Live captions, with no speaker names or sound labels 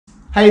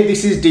Hey,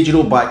 this is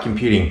Digital Byte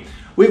Computing.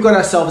 We've got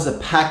ourselves a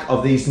pack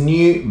of these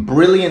new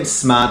brilliant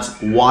smart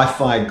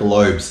Wi-Fi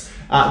globes.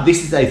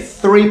 This is a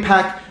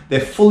 3-pack. They're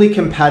fully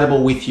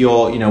compatible with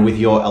your, with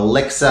your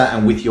Alexa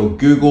and with your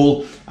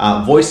Google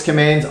voice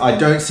commands. I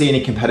don't see any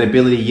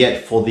compatibility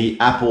yet for the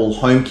Apple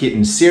HomeKit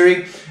and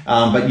Siri,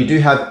 but you do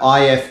have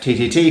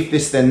IFTTT,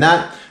 this then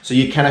that, so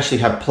you can actually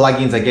have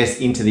plugins, I guess,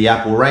 into the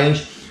Apple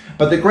range.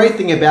 But the great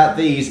thing about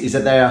these is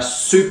that they are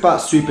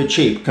super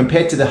cheap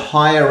compared to the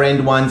higher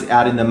end ones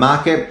out in the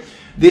market.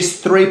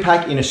 This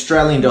 3-pack in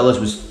Australian dollars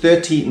was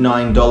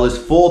 $39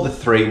 for the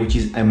 3, which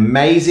is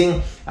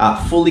amazing.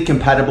 Fully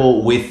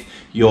compatible with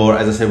your,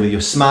 as I said, with your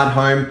smart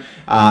home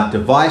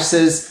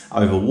devices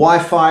over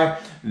Wi-Fi.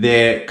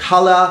 Their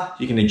color,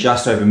 you can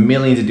adjust over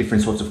millions of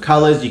different sorts of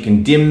colors. You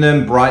can dim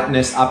them,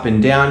 brightness up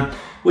and down,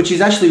 which is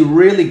actually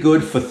really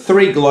good for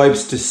 3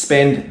 globes to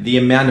spend the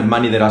amount of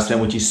money that I spent,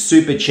 which is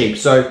super cheap.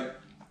 So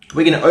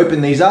we're going to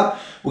open these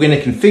up. We're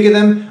going to configure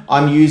them.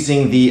 I'm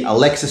using the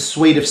Alexa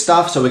suite of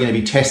stuff, so we're going to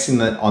be testing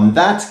that on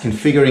that,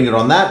 configuring it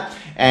on that,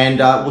 and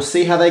we'll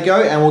see how they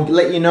go, and we'll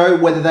let you know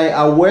whether they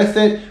are worth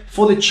it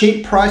for the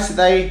cheap price that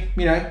they,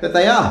 that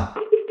they are.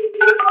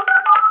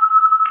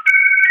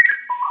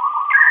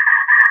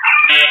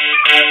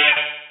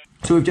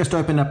 So we've just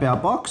opened up our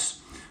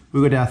box.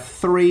 We've got our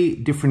 3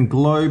 different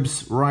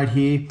globes right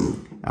here.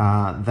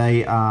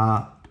 They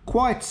are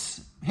quite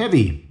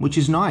heavy, which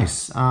is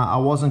nice. I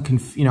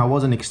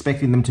wasn't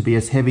expecting them to be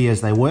as heavy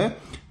as they were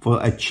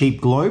for a cheap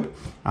globe,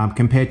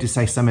 compared to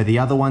say some of the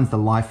other ones, the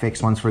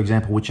LifeX ones, for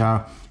example, which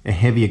are a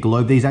heavier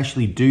globe. These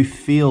actually do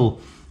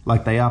feel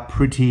like they are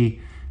pretty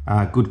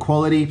good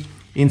quality.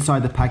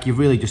 Inside the pack, you've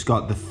really just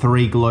got the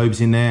 3 globes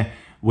in there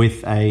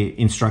with a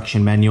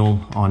instruction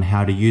manual on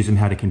how to use them,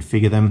 how to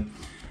configure them.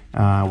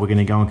 We're going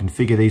to go and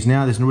configure these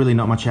now. There's really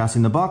not much else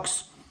in the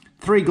box.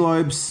 3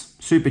 globes,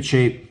 super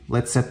cheap.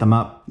 Let's set them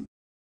up.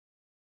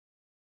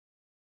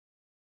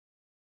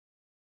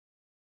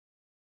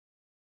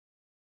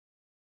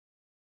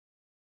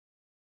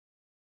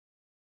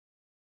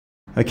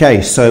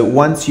 Okay, so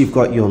once you've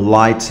got your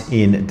light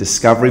in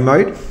discovery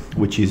mode,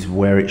 which is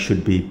where it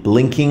should be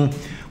blinking,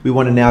 we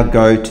want to now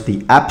go to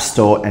the App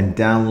Store and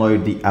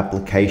download the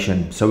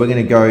application. So we're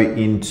going to go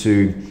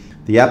into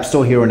the App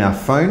Store here on our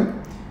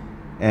phone,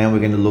 and we're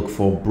going to look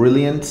for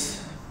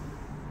Brilliant.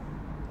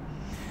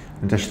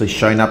 It's actually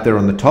shown up there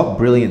on the top,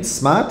 Brilliant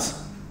Smart.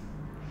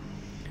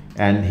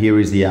 And here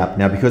is the app.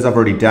 Now, because I've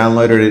already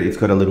downloaded it, it's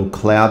got a little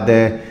cloud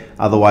there.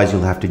 Otherwise,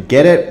 you'll have to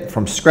get it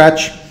from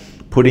scratch,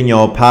 put in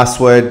your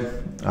password,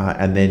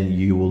 and then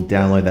you will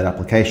download that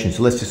application.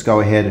 So let's just go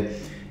ahead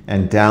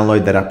and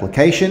download that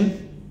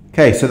application.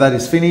 Okay, so that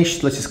is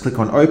finished. Let's just click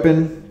on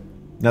open.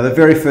 Now, the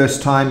very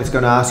first time it's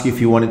going to ask you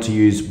if you wanted to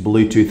use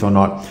Bluetooth or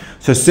not.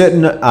 So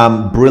certain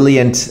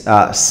Brilliant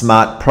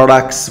smart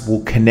products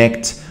will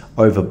connect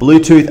over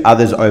Bluetooth,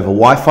 others over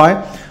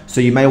Wi-Fi. So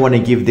you may want to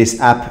give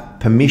this app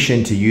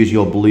permission to use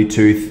your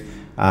Bluetooth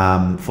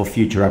for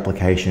future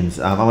applications.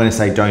 I'm going to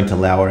say don't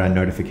allow around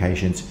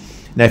notifications.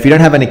 Now, if you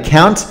don't have an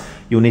account,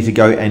 you'll need to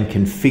go and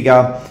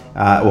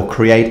configure or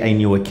create a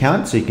new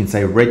account. So you can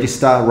say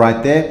register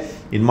right there.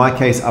 In my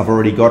case, I've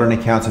already got an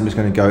account, so I'm just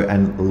going to go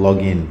and log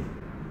in.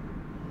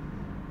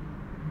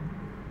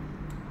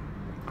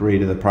 Agree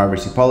to the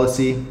privacy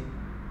policy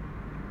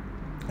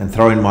and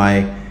throw in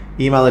my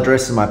email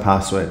address and my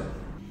password.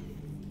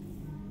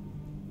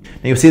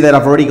 Now you'll see that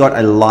I've already got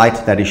a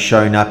light that is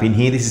shown up in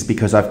here. This is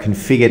because I've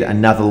configured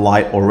another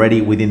light already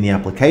within the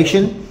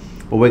application.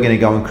 But we're going to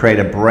go and create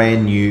a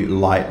brand new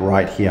light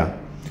right here.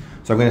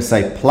 So I'm going to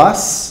say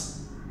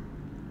plus,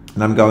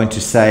 and I'm going to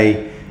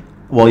say,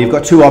 well, you've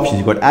got 2 options.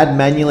 You've got add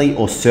manually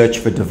or search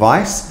for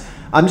device.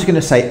 I'm just going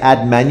to say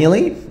add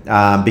manually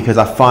because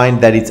I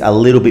find that it's a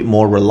little bit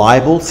more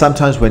reliable.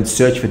 Sometimes when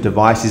search for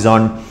device is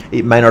on,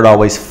 it may not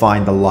always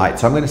find the light.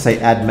 So I'm going to say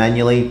add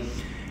manually,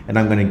 and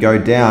I'm going to go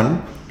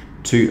down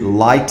to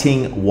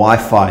lighting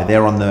Wi-Fi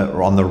there on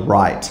the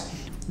right.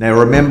 Now,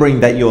 remembering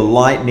that your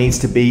light needs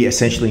to be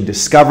essentially in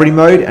discovery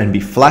mode and be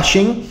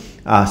flashing.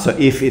 So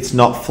if it's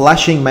not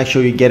flashing, make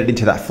sure you get it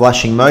into that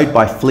flashing mode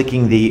by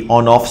flicking the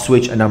on-off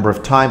switch a number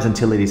of times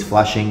until it is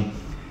flashing.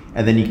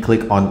 And then you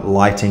click on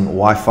lighting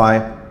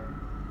Wi-Fi.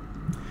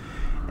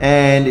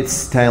 And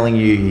it's telling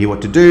you here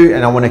what to do.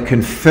 And I want to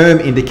confirm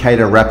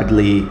indicator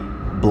rapidly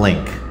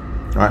blink.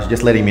 All right, so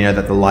just letting me know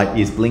that the light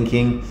is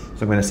blinking.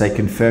 So I'm going to say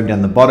confirm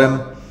down the bottom.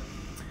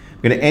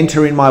 I'm going to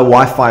enter in my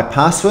Wi-Fi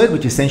password,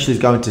 which essentially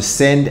is going to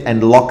send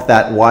and lock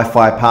that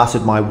Wi-Fi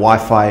password, my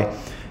Wi-Fi,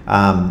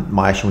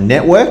 my actual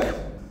network.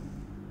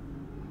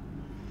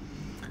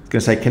 It's going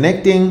to say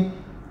connecting.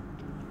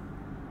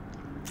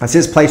 It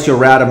says place your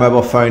router,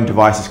 mobile phone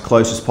device as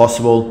close as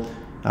possible.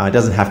 It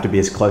doesn't have to be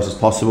as close as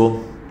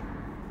possible.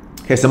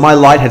 Okay, so my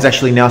light has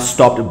actually now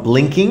stopped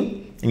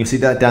blinking, and you'll see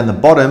that down the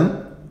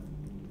bottom,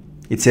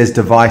 it says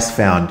device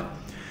found.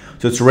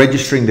 So it's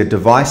registering the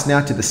device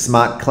now to the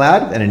smart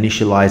cloud and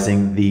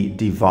initializing the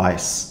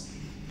device.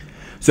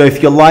 So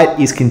if your light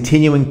is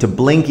continuing to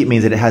blink, it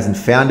means that it hasn't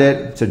found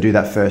it. So do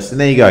that first.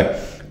 And there you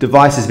go.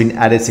 device has been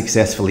added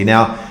successfully.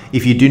 Now,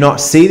 if you do not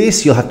see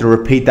this, you'll have to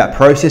repeat that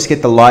process,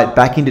 get the light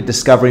back into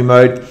discovery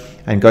mode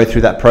and go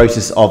through that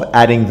process of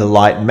adding the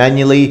light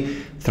manually,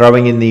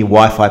 throwing in the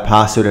Wi-Fi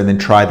password, and then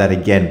try that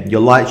again.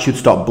 Your light should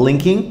stop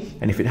blinking,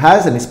 and if it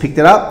has and it's picked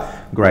it up,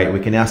 great. We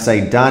can now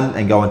say done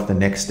and go on to the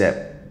next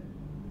step.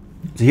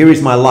 So here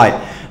is my light.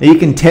 Now you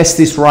can test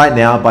this right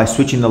now by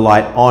switching the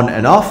light on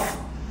and off,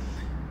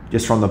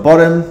 just from the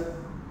bottom,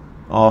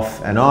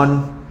 off and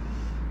on.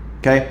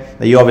 Okay,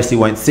 now you obviously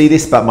won't see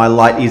this, but my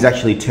light is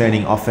actually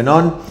turning off and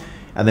on,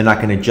 and then I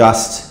can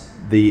adjust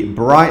the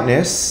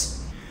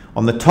brightness.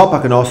 On the top,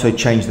 I can also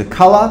change the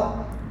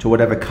color to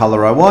whatever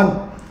color I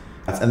want,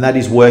 and that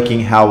is working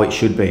how it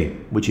should be,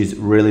 which is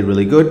really,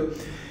 really good.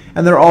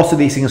 And there are also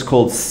these things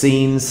called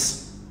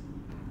scenes,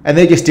 and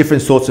they're just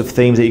different sorts of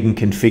themes that you can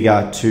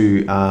configure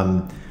to,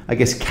 I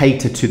guess,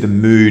 cater to the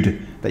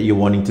mood that you're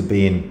wanting to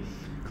be in.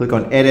 Click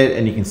on edit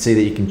and you can see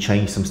that you can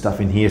change some stuff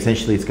in here.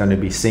 Essentially, it's going to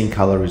be scene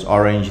color is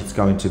orange, it's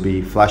going to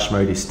be flash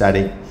mode is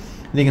static,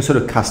 and you can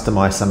sort of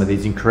customize some of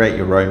these and create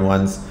your own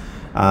ones.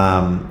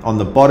 On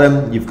the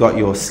bottom, you've got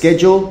your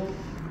schedule,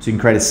 so you can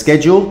create a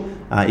schedule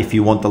if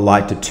you want the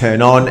light to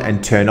turn on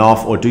and turn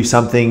off or do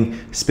something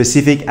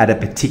specific at a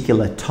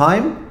particular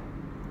time.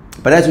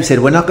 But as we said,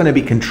 we're not going to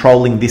be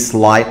controlling this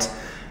light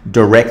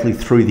directly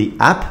through the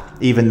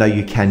app, even though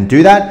you can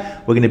do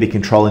that. We're going to be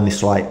controlling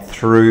this light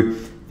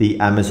through the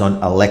Amazon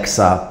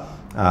Alexa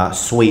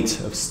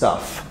suite of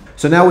stuff.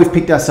 So now we've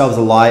picked ourselves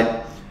a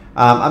light.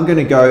 I'm going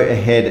to go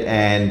ahead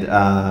and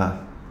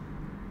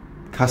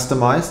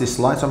customize this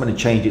light. So I'm going to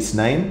change its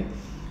name.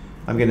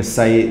 I'm going to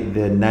say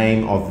the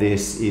name of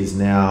this is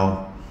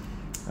now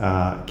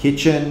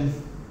kitchen,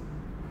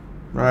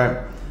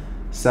 right?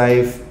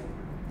 Save.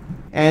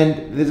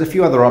 And there's a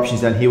few other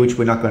options down here which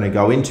we're not going to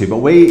go into, but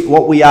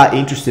what we are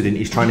interested in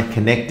is trying to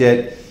connect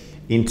it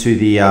into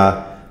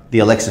the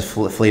Alexa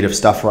fleet of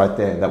stuff right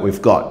there that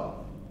we've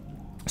got.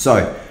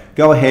 So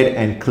go ahead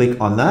and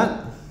click on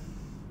that.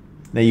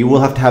 Now you will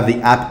have to have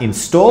the app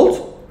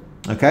installed,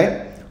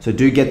 okay? So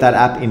do get that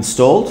app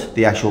installed,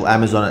 the actual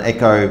Amazon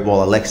Echo,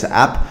 well, Alexa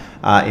app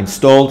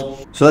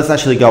installed. So let's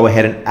actually go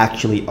ahead and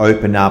actually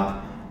open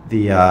up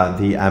the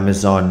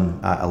Amazon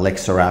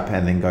Alexa app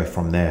and then go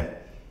from there.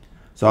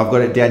 So I've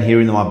got it down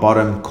here in my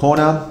bottom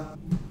corner.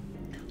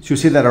 So you'll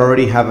see that I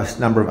already have a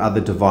number of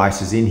other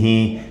devices in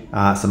here,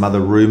 some other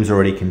rooms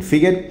already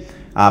configured,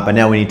 but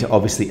now we need to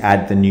obviously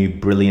add the new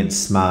brilliant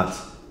smart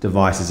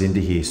devices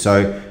into here.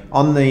 So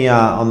on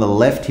the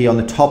left here, on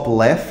the top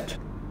left,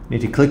 I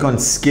need to click on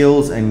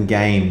skills and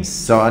games.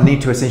 So I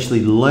need to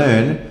essentially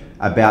learn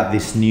about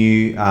this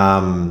new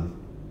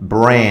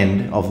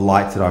brand of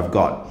lights that I've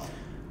got.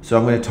 So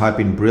I'm going to type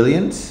in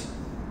brilliant.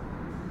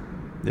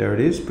 There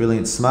it is,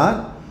 brilliant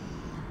smart.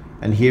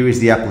 And here is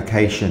the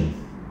application.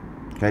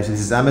 Okay, so this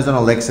is Amazon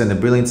Alexa and the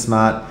brilliant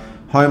smart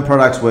home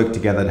products work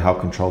together to help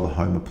control the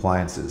home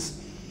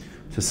appliances.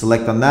 So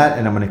select on that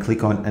and I'm going to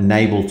click on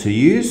enable to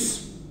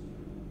use.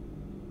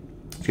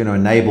 It's going to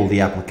enable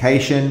the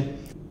application.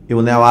 It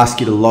will now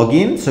ask you to log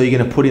in. So you're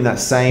going to put in that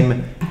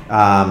same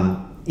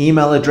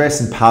email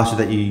address and password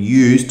that you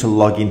use to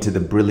log into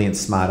the brilliant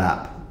smart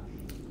app.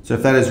 So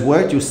if that has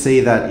worked, you'll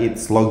see that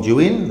it's logged you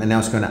in, and now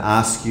it's going to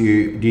ask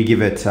you, do you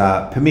give it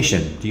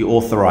permission? Do you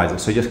authorize it?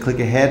 So just click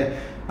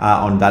ahead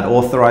on that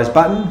authorize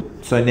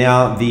button. So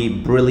now the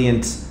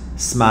brilliant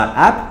smart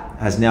app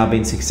has now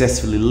been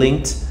successfully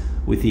linked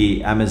with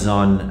the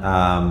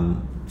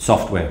Amazon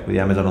software, with the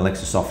Amazon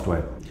Alexa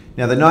software.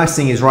 Now the nice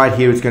thing is right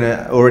here, it's going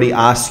to already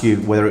ask you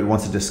whether it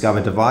wants to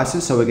discover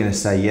devices. So we're going to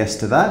say yes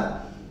to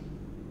that.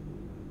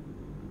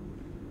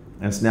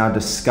 And it's now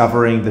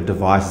discovering the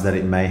devices that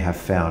it may have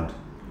found.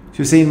 So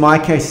you see in my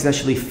case, it's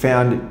actually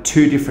found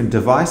 2 different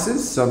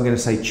devices. So I'm going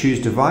to say choose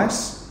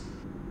device.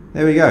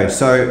 There we go.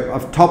 So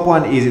top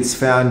one is it's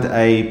found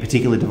a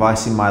particular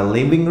device in my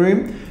living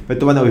room, but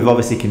the one that we've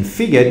obviously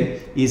configured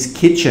is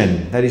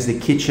kitchen. That is the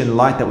kitchen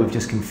light that we've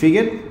just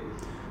configured.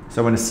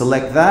 So I'm going to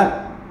select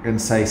that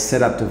and say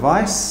set up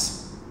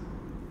device.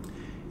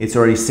 It's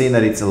already seen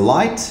that it's a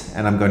light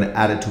and I'm going to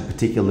add it to a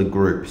particular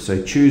group.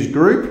 So choose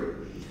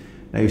group.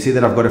 Now you see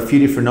that I've got a few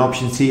different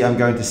options here. I'm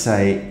going to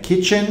say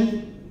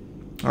kitchen.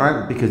 All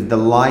right, because the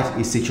light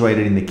is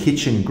situated in the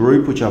kitchen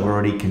group, which I've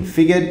already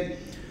configured.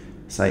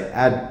 Say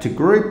add to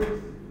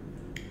group,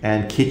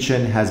 and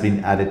kitchen has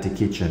been added to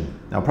kitchen.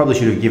 Now I probably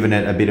should have given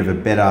it a bit of a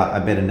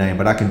better name,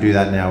 but I can do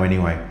that now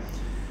anyway.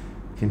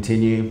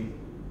 Continue.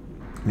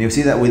 And you'll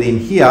see that within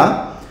here,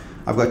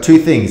 I've got 2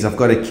 things. I've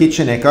got a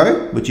kitchen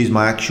Echo, which is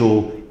my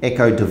actual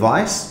Echo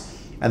device,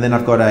 and then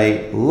I've got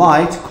a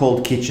light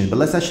called kitchen. But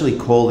let's actually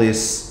call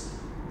this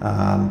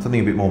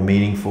something a bit more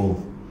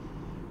meaningful.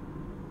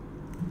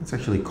 Let's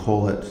actually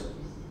call it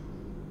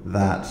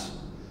that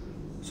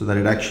so that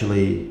it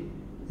actually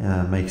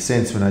makes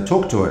sense when I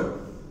talk to it.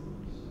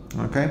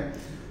 Okay,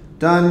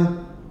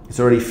 done. It's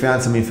already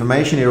found some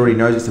information. It already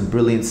knows it's a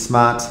brilliant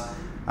smart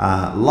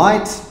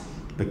light,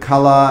 the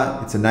color,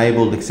 it's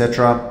enabled,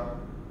 etc.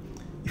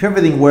 If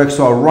everything works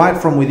well right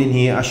from within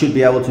here, I should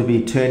be able to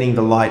be turning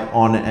the light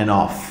on and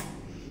off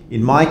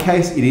In my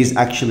case, it is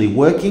actually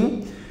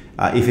working.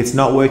 If it's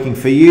not working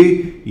for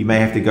you, you may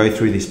have to go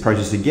through this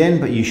process again,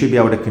 but you should be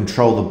able to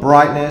control the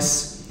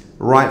brightness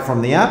right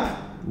from the app,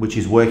 which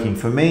is working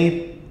for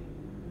me.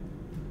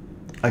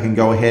 I can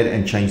go ahead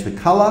and change the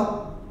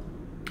color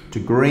to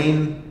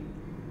green,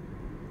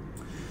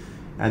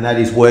 and that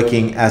is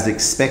working as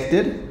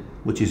expected,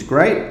 which is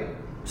great.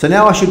 So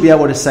now I should be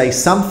able to say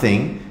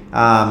something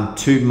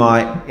to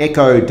my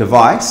Echo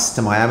device,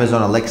 to my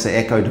Amazon Alexa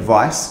Echo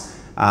device,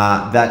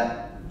 that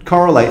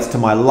correlates to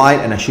my light,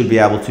 and I should be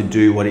able to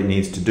do what it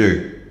needs to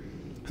do.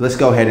 So let's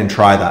go ahead and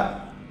try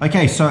that.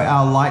 Okay, so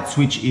our light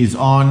switch is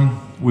on.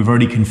 We've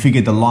already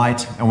configured the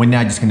light, and we're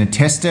now just going to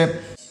test it.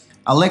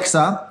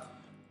 Alexa,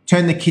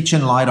 turn the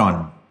kitchen light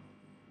on.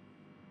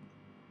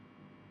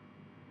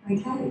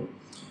 Okay.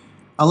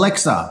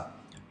 Alexa,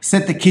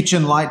 set the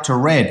kitchen light to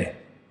red.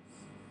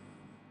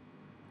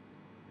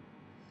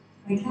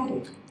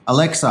 Okay.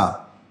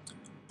 Alexa,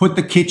 put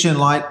the kitchen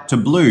light to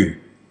blue.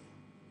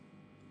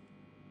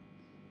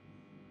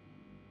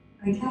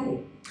 Okay.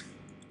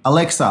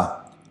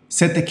 Alexa,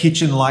 set the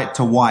kitchen light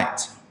to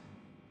white.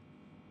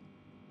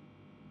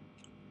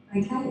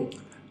 Okay.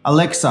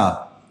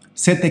 Alexa,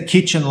 set the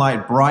kitchen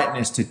light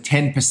brightness to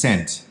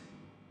 10%.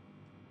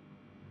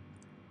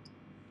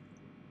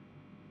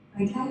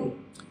 Okay.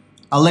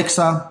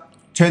 Alexa,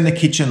 turn the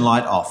kitchen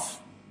light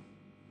off.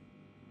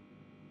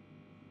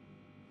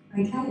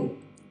 Okay.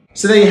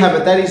 So there you have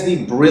it. That is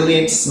the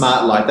brilliant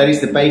smart light. That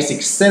is the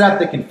basic setup,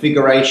 the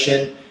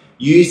configuration,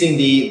 using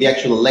the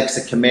actual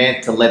Alexa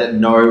command to let it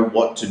know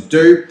what to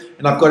do.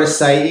 And I've got to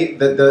say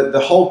that the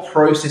whole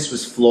process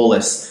was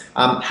flawless.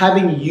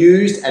 Having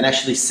used and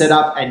actually set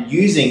up and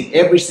using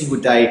every single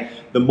day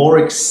the more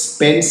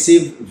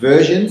expensive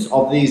versions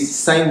of these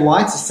same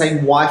lights, the same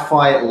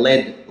Wi-Fi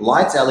LED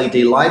lights, LED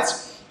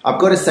lights, I've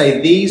got to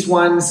say these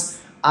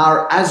ones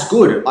are as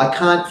good. I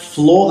can't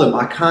flaw them.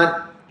 I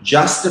can't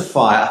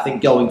justify, I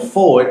think, going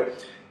forward,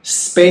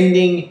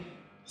 spending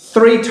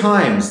 3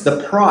 times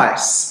the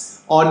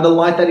price on the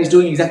light that is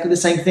doing exactly the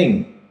same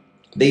thing.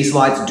 These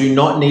lights do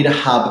not need a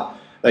hub.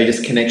 They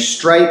just connect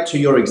straight to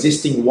your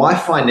existing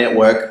Wi-Fi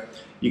network.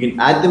 You can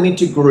add them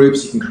into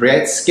groups, you can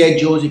create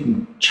schedules, you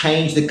can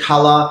change the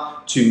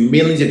color to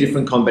millions of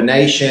different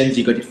combinations.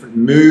 You've got different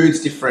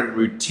moods, different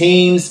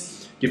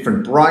routines,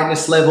 different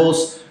brightness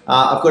levels.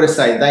 I've got to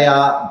say they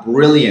are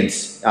brilliant,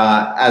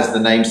 as the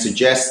name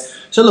suggests.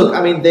 So look,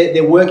 I mean,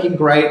 they're working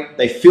great,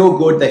 they feel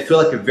good, they feel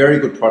like a very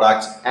good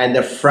product, and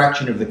they're a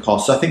fraction of the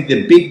cost. So I think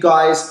the big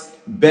guys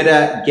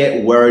better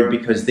get worried,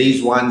 because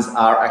these ones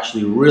are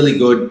actually really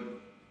good,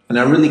 and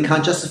I really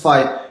can't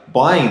justify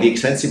buying the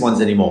expensive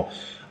ones anymore.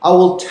 I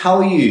will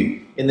tell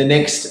you in the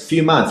next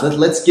few months,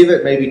 let's give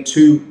it maybe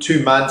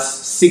two months,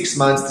 6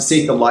 months to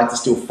see if the lights are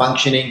still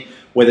functioning,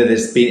 whether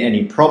there's been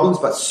any problems,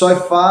 but so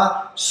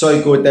far,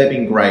 so good, they've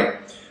been great.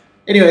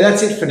 Anyway,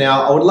 that's it for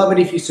now. I would love it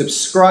if you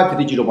subscribe to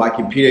Digital by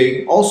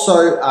Computing.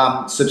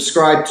 Also,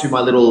 subscribe to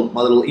my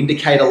little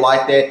indicator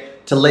light there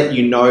to let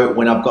you know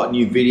when I've got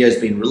new videos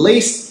being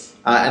released.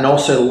 And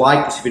also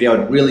like this video,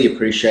 I'd really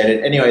appreciate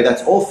it. Anyway,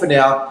 that's all for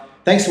now.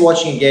 Thanks for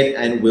watching again,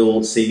 and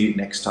we'll see you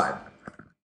next time.